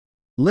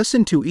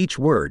Listen to each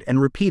word and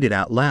repeat it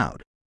out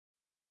loud.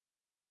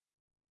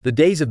 The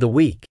days of the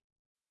week.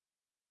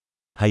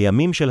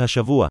 הימים של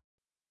השבוע.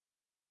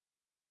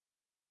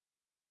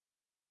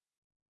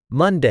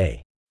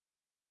 Monday,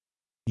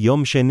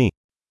 יום שני.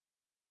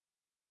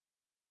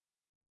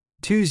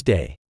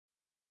 Tuesday,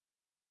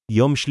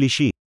 יום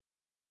שלישי.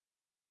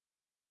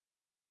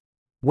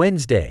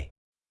 Wednesday,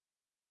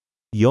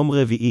 יום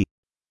רביעי.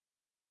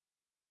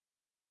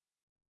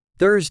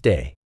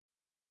 Thursday,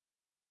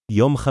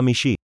 יום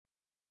חמישי.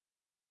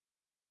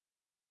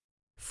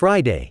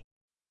 Friday,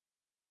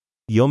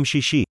 יום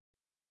שישי.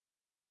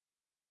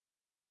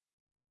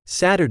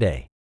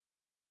 Saturday,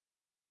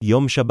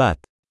 יום שבת.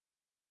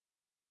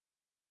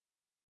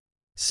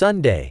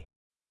 Sunday.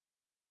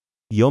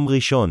 יום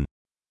ראשון.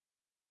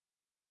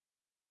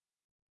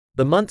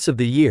 The months of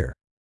the year.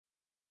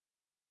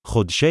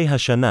 חודשי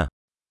השנה.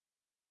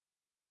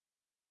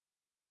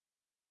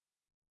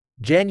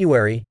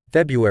 January,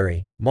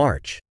 February,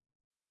 March.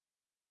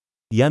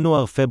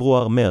 ינואר,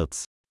 פברואר,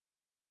 מרץ.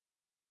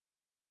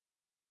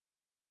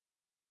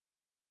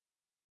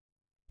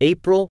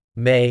 April,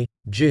 May,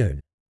 June.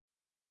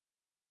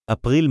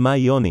 אפריל, מאי,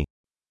 יוני.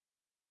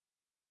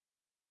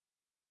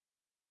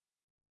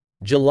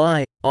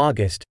 July,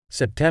 August,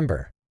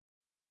 September.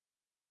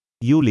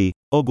 יולי,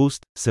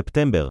 אוגוסט,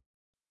 ספטמבר.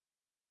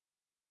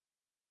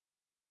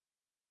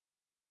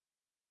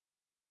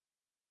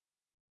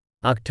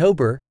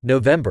 October,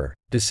 November,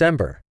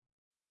 December.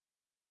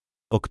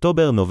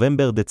 אוקטובר,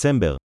 נובמבר,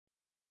 דצמבר.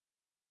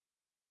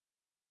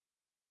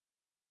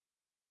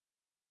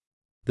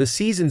 The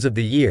seasons of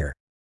the year.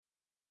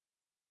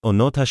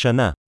 עונות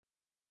השנה.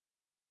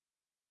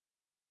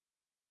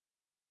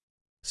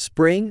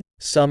 Spring,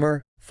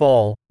 summer,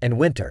 fall, and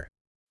winter.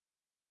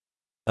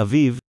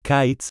 אביב,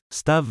 קיץ,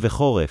 סתיו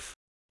וחורף.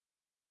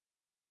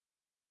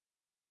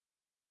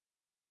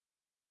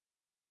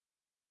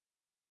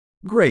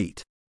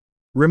 Great!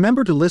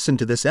 Remember to listen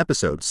to this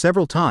episode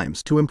several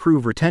times to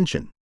improve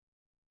retention.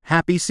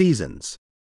 Happy seasons!